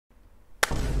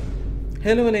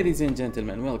Hello ladies and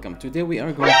gentlemen, welcome. Today we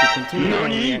are going to continue our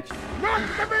reaction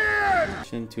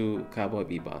to CowBoy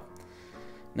Bebop.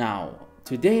 Now,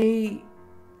 today,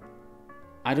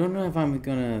 I don't know if I'm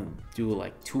gonna do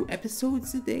like 2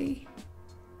 episodes a day.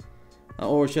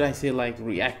 Or should I say like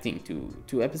reacting to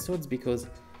 2 episodes, because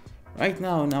right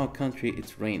now in our country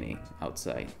it's raining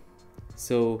outside.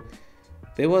 So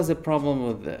there was a problem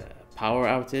with the power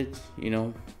outage, you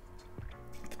know,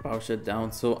 the power shut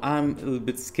down. So I'm a little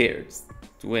bit scared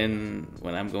when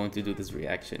I'm going to do this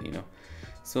reaction, you know.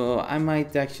 So I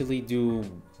might actually do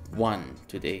 1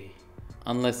 today,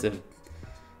 unless if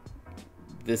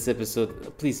this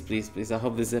episode, please, I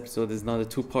hope this episode is not a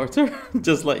 2-parter,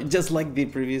 just like the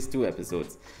previous 2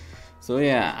 episodes. So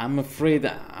yeah, I'm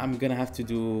afraid I'm gonna have to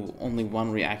do only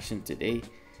 1 reaction today.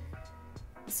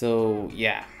 So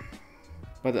yeah,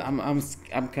 but I'm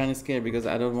kind of scared because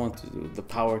I don't want to do the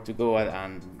power to go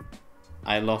and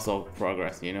I lost all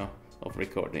progress, you know, of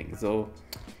recording. So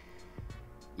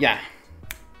yeah,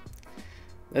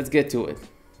 let's get to it.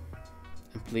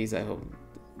 And please, I hope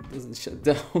it doesn't shut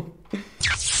down.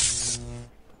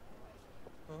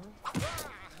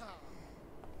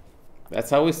 That's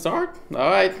how we start?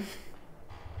 Alright.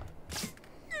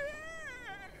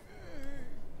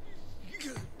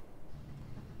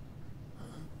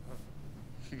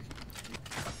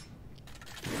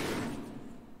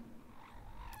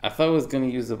 I thought I was gonna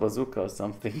use a bazooka or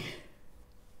something.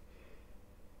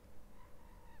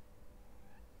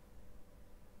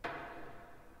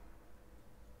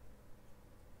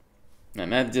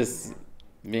 And not just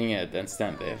being a and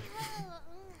stand there.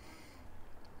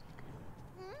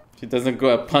 She doesn't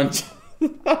go and punch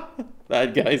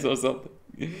bad guys or something.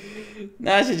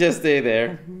 Nah, she just stay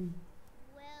there.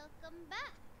 Welcome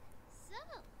back. So,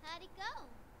 how'd it go?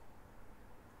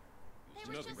 They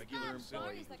were just regular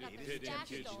employees that got their stash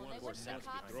stolen. They weren't the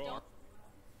cops stole.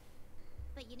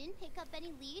 But you didn't pick up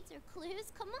any leads or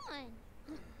clues? Come on.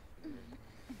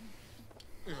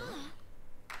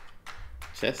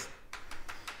 Chess.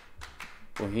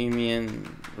 Bohemian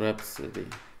Rhapsody.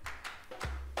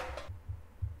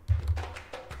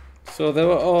 So they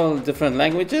were all different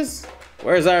languages?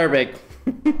 Where's Arabic?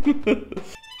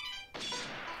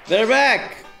 They're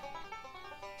back!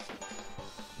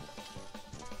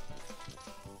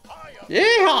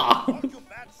 Yeehaw! Really?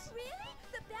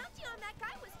 The bounty on that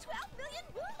guy was 12 million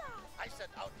woolah! I said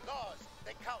outlaws.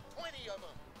 They count 20 of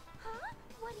them. Huh?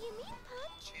 What do you mean,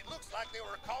 Punch? It looks like they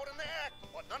were caught in the act,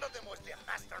 but none of them was the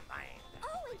mastermind.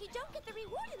 Oh, and you don't get the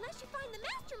reward unless you find the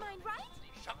mastermind, right?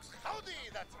 Shucks, howdy,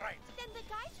 that's right. Then the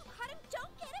guys who caught him don't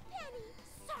get a penny.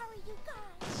 Sorry, you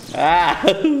guys. Ah!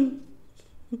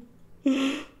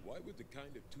 Why would the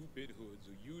kind of 2-bit hoods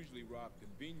who usually rob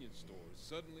convenience stores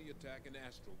suddenly attack an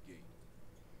Astral Gate?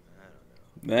 I don't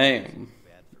know. Damn.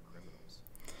 Bad for criminals.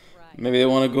 Right. Maybe they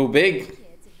want to go big.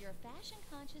 Kids, if you're a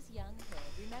fashion-conscious young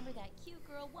hood, remember that cute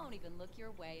girl won't even look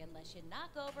your way unless you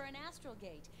knock over an Astral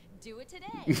Gate. Do it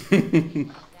today.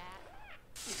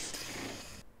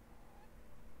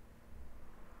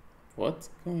 What's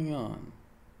going on?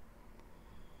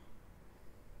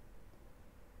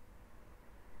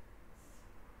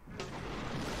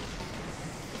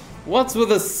 What's with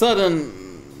the sudden...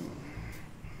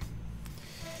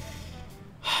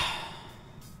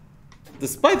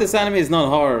 Despite this anime is not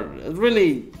horror, it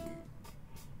really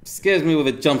scares me with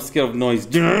a jump scare of noise.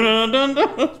 The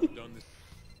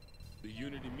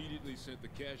unit immediately sent the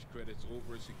cash credits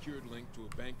over a secured link to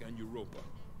a bank on Europa.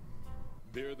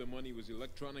 There, the money was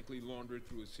electronically laundered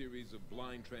through a series of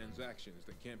blind transactions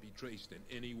that can't be traced in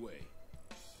any way.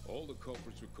 All the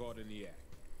culprits were caught in the act.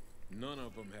 None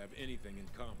of them have anything in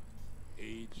common.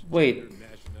 Age, Wait, gender,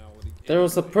 nationality, there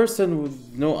was a anything. person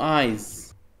with no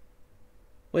eyes.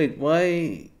 Wait,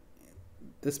 why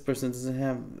this person doesn't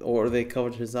have, or they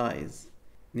covered his eyes?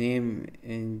 Name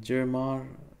in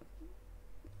German.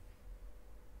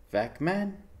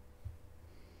 Vakman?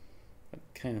 What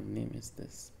kind of name is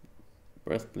this?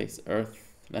 Birthplace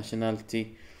Earth.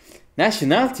 Nationality.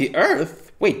 Nationality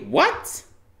Earth? Wait, what?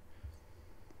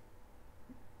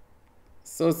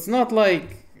 So it's not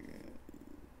like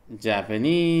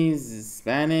Japanese,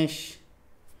 Spanish.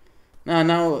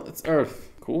 No, it's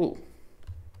Earth. Cool.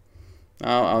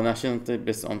 Now our nationality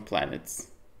based on planets.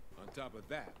 On top of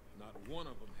that, not one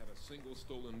of them had a single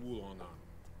stolen wulong on.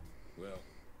 Well,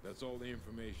 that's all the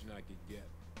information I could get.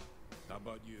 How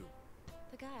about you?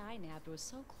 The guy I nabbed was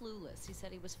so clueless. He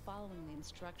said he was following the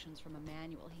instructions from a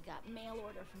manual he got mail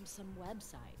order from some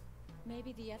website.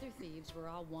 Maybe the other thieves were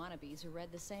all wannabes who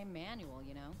read the same manual,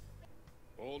 you know?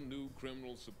 All new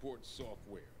criminal support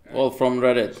software. All from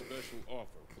Reddit. Special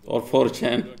offer Or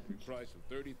 4chan. introductory price of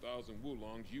 30,000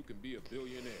 wulongs, you can be a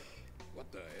billionaire.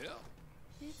 What the hell?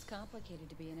 It's complicated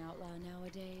to be an outlaw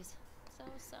nowadays, so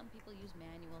some people use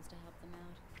manuals to help them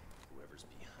out. Whoever's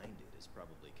behind it is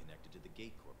probably connected to the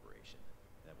Gate Corporation.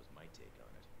 That was my take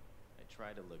on it. I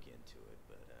tried to look into it,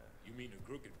 but You mean a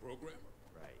crooked programmer?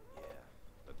 right, yeah.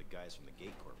 But the guys from the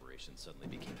Gate Corporation suddenly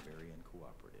became very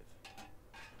uncooperative.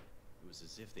 It was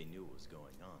as if they knew what was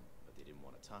going on, but they didn't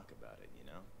want to talk about it, you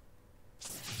know?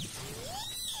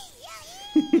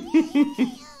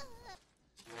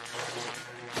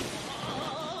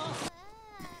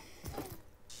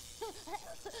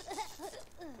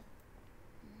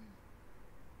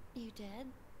 You dead?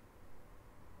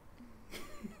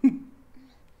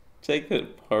 Check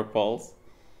her pulse.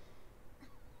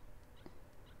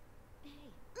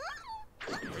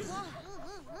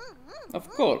 Of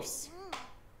course.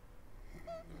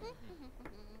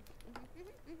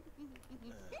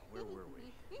 Where were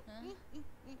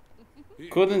we?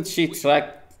 Couldn't she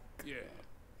track Yeah.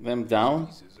 them down?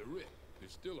 Pieces are it. They're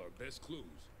still our best clues.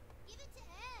 Give it to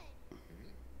Ed.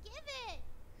 Give it.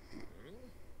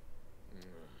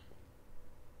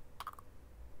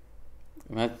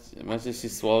 Imagine she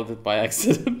swallowed it by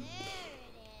accident. There it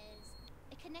is.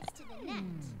 It connects to the net.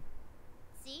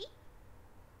 See?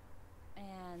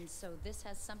 And so this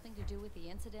has something to do with the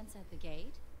incidents at the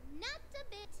gate? Not a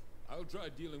bit. I'll try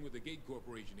dealing with the Gate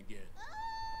Corporation again.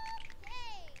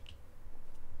 Okay.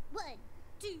 1,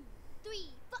 2, 3,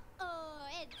 4.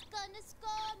 It's gonna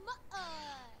score more.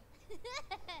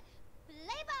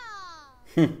 Play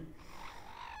ball.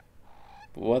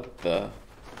 What the?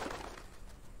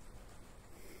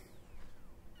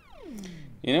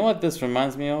 You know what this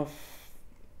reminds me of?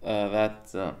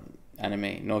 That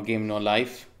anime, No Game, No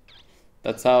Life.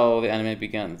 That's how the anime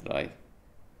began, right?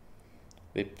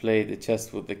 They played the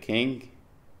chess with the king,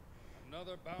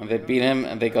 and they beat him,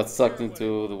 and they got sucked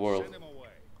into the world.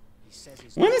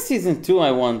 When is season 2,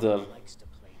 I wonder?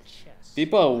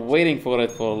 People are waiting for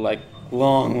it for like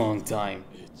long time.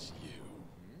 It's you.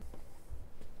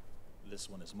 This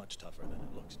one is much tougher than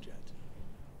it looks, Jet.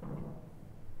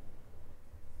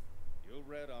 You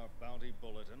read our bounty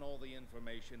bulletin. All the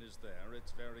information is there.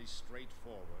 It's very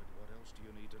straightforward. What else do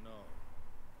you need to know?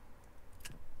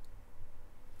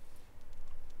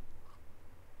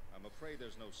 I'm afraid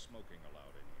there's no smoking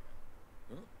allowed in here.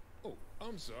 Huh? Oh,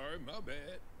 I'm sorry, my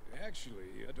bad.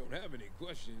 Actually, I don't have any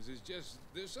questions. It's just,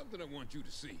 there's something I want you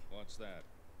to see. What's that?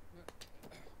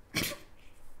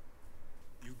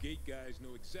 You Gate guys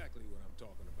know exactly what I'm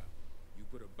talking about. You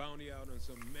put a bounty out on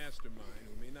some mastermind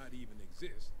who may not even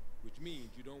exist, which means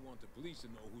you don't want the police to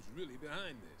know who's really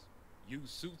behind this. You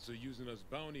suits are using us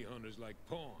bounty hunters like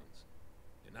pawns,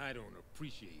 and I don't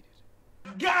appreciate it.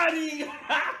 Got him!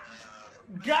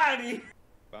 Got him!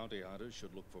 Bounty hunters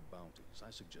should look for bounties.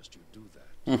 I suggest you do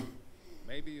that.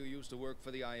 Maybe you used to work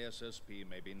for the ISSP,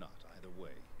 maybe not. Either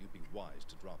way, you'd be wise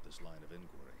to drop this line of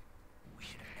inquiry. We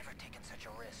should have never taken such a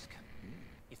risk.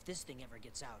 If this thing ever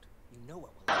gets out, you know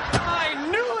what will I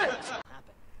knew it!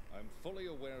 happen. I'm fully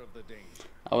aware of the danger.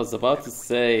 I was about to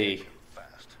say,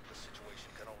 Fast. The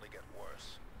situation can only get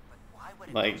worse. But why would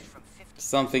it like, go from 50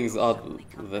 something's people odd suddenly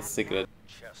come with the back secret.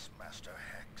 Chess Master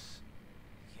Hex.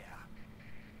 now? Yeah.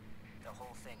 The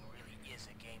whole thing really is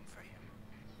a game for him.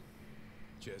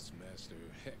 Chess Master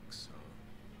Hex, huh?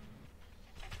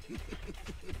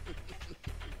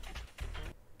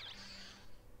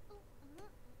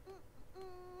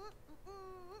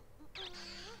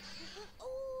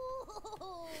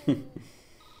 No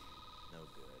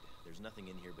good. There's nothing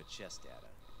in here but chess data.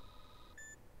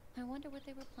 I wonder what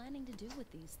they were planning to do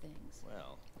with these things.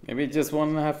 Well, Maybe just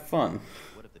want to have fun.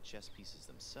 what if the chess pieces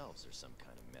themselves are some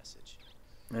kind of message?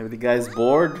 Maybe the guy's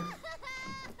bored. Hey,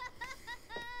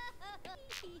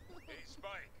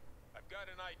 Spike, I've got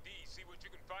an ID. See what you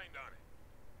can find on it.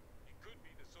 It could be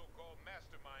the so-called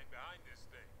mastermind behind this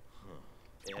thing.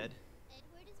 Huh. Ed?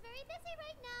 Edward is very busy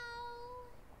right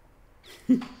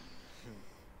now.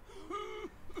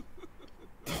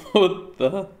 What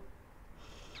the?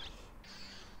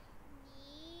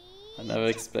 I never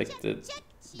expected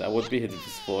that would be his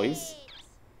voice.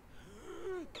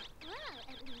 Well,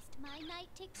 at least my knight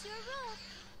takes your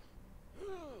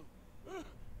rook.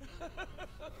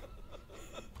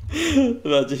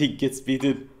 Imagine he gets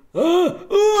beaten.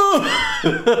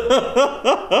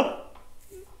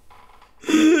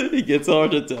 He gets a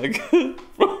heart attack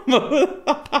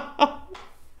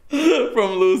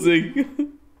from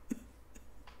losing.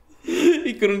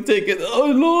 He couldn't take it. Oh,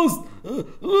 I lost.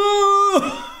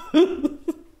 Either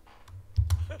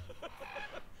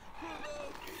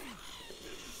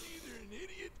an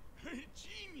idiot or a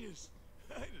genius.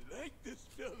 I like this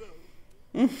fellow.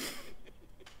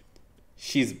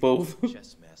 She's both.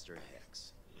 Chess Master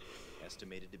Hex.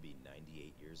 estimated to be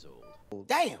 98 years old.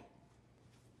 Damn!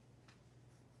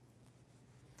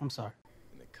 I'm sorry.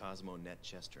 In the CosmoNet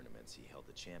chess tournaments, he held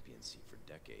the championcy for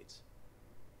decades.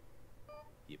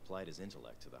 He applied his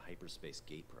intellect to the Hyperspace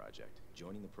Gate project,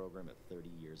 joining the program at 30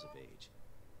 years of age.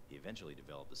 He eventually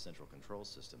developed the central control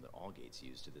system that all gates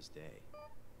use to this day.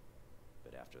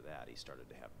 But after that, he started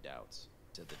to have doubts.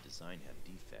 He said the design had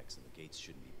defects and the gates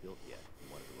shouldn't be built yet. He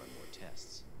wanted to run more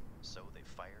tests. So they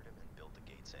fired him and built the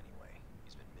gates anyway.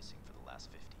 He's been missing for the last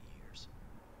 50 years.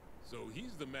 So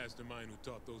he's the mastermind who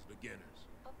taught those beginners.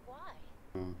 But why?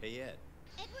 Hey, Ed.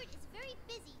 Edward is very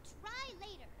busy. Try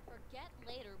later. Forget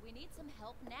later. We need some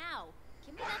help now.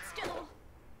 Give me that stool.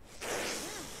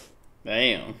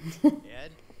 Damn.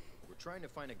 Ed, we're trying to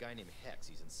find a guy named Hex.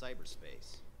 He's in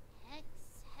cyberspace.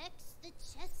 Hex the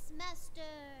chess master.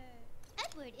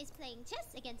 Edward is playing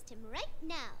chess against him right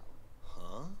now.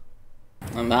 Huh?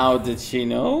 And how did she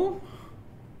know?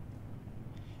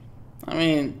 I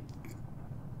mean,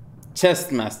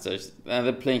 chess masters.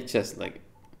 They're playing chess. Like,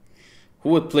 who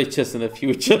would play chess in the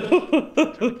future?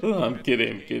 I'm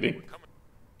kidding. I'm kidding.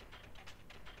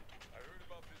 I heard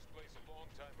about this place a long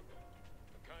time ago.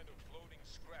 A kind of floating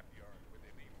scrapyard where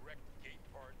they leave wrecked gate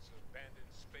parts,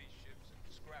 abandoned spaceships, and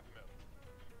scrap metal.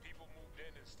 People moved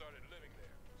in and started living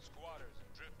there. Squatters and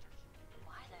drifters.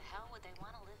 Why the hell would they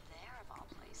want to live there of all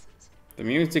places? The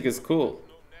music is cool.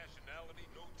 No nationality,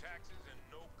 no taxes, and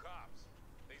no cops.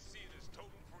 They see it as total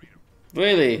freedom.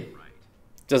 Really?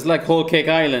 Just like Whole Cake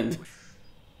Island.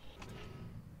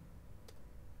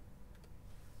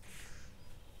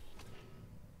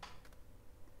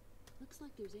 Looks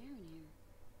like there's air in here.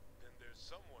 Then there's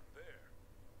someone there.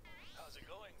 How's it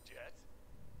going, Jet?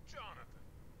 Jonathan,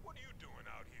 what are you doing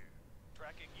out here?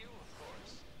 Tracking you, of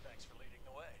course. Thanks for leading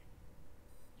the way.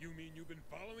 You mean you've been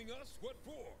following us? What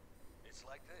for? It's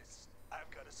like this.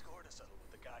 I've got a score to settle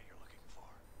with the guy you're looking for.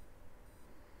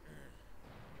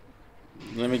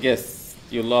 Let me guess.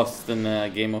 You lost in a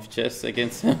game of chess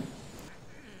against him.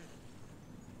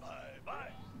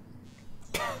 Bye-bye.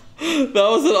 That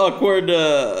was an awkward.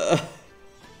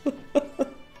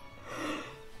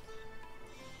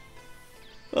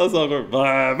 That was awkward.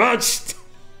 Bye, matched.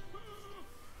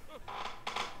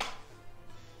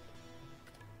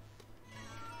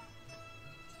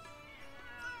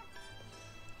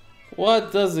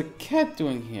 What does a cat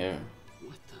doing here?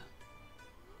 What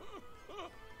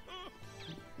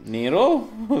the? Nero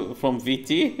from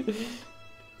VT.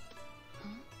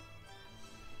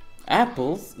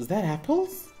 Apples? Is that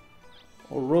apples?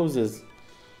 Or roses?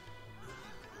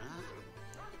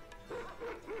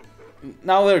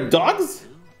 Now they're dogs?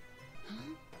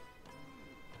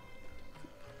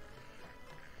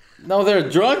 Now they're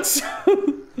drugs?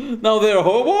 Now they're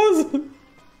hobos?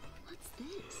 What's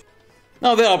this?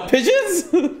 Now they are pigeons?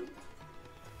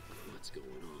 What's going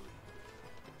on?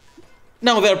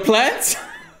 Now they're plants?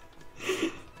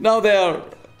 Now they're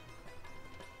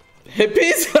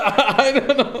hippies? I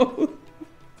don't know.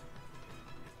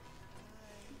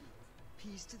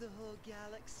 Peace to the whole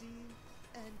galaxy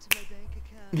and to my bank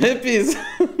account. Hippies.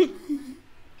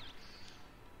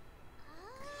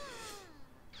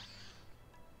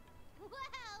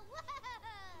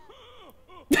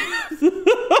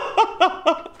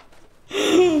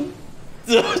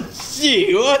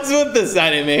 Gee, what's with this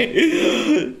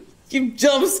anime? You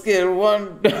jump scare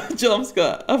one jump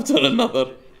scare after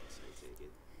another.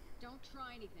 Don't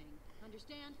try anything.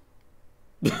 Understand?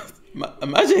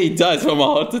 Imagine he dies from a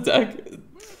heart attack.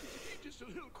 Just a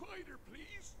little quieter,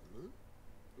 please.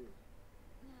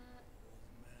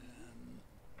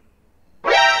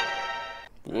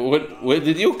 Where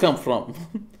did you come from?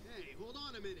 Hey, hold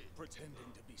on a minute. Pretending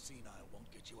to be senile won't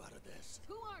get you out of this.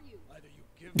 Who are you? Either you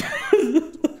give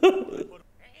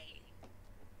Hey,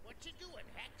 what you doing,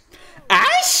 Hex?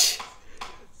 Ash?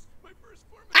 my first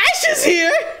form Ash is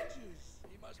here!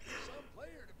 He must be some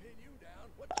player to pin you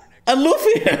down. What's your next And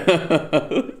Luffy! have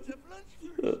lunch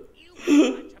first? You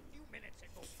watch a few minutes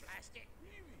and go blast it.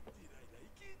 Really? Did I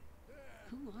like it?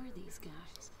 Who are these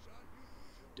guys?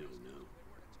 Don't know,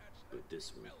 but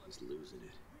this one is losing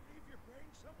it. Leave your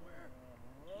brain somewhere.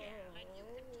 Yeah, and you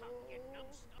can talk your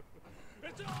nuts.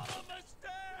 It's all a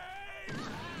mistake!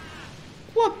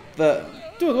 What the?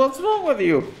 Dude, what's wrong with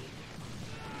you?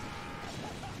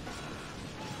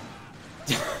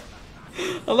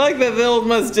 I like that the old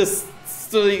man's just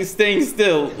staying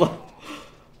still.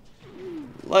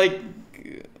 Like,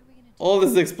 all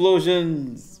these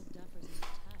explosions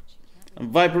and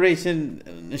vibration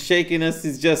and shakiness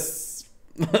is just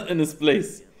in his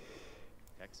place.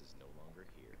 Hex is no longer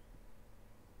here.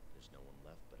 There's no one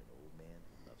left but an old man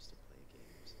who loves to play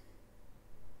games.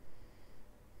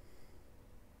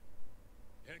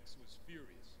 X was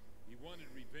furious. He wanted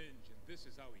revenge, and this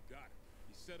is how he got it.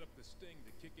 He set up the sting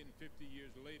to kick in 50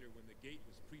 years later when the gate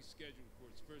was pre-scheduled for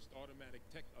its first automatic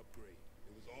tech upgrade.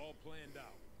 It was all planned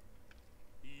out.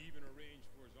 He even arranged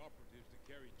for his operatives to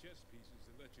carry chess pieces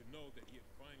to let you know that he had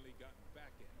finally gotten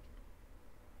back at you.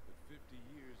 But 50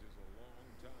 years is a long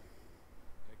time.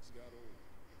 X got old,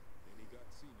 then he got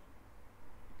senile.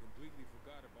 He completely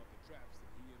forgot about the traps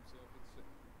that he himself had set.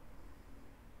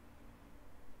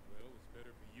 Well, it's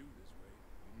better for you this way.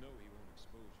 You know he won't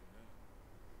expose you now.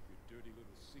 Your dirty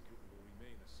little secret will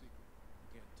remain a secret.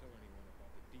 You can't tell anyone about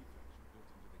the defects you built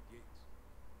into the gates.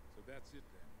 So that's it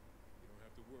then. You don't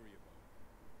have to worry about it.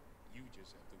 You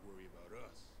just have to worry about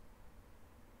us.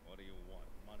 What do you want?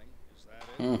 Money? Is that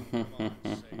it? Come on,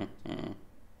 say it.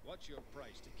 What's your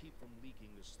price to keep from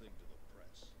leaking this thing to the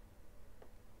press?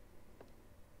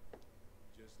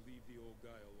 Just leave the old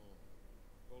guy alone.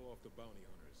 Call off the bounty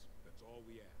hunters. That's all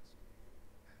we ask.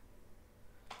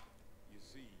 You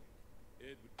see,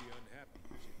 Ed would be unhappy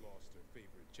if she lost her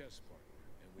favorite chess partner,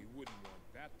 and we wouldn't want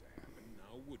that to happen,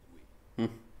 now would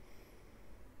we?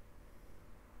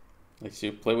 Like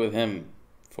she play with him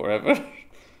forever. Are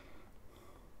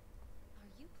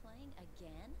you playing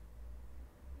again?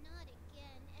 Not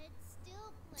again. Ed's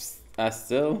still playing.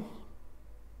 Still?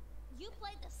 You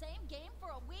played the same game for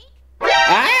a week?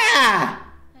 Ah!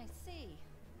 I see.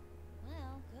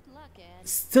 Well, good luck, Ed.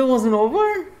 Still wasn't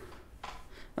over?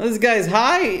 This guy's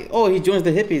high. Oh, he joins the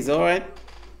hippies. All right.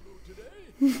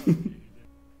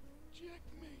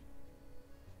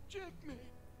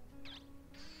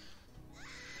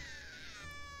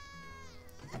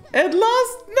 Ed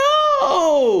lost?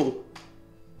 No!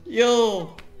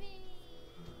 Yo!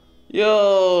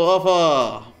 Yo,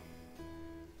 Alpha!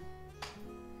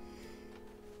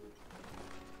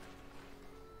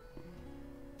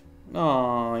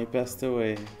 Oh, he passed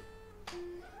away.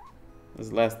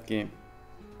 His last game.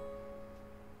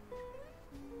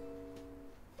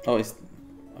 Oh, it's...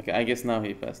 Okay, I guess now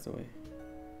he passed away.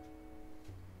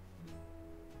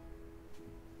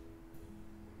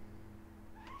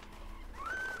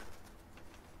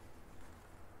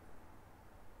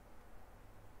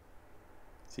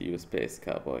 See you, Space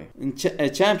Cowboy. A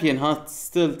champion, huh?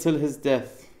 Still till his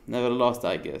death. Never lost,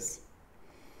 I guess.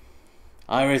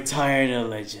 I retired a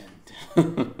legend.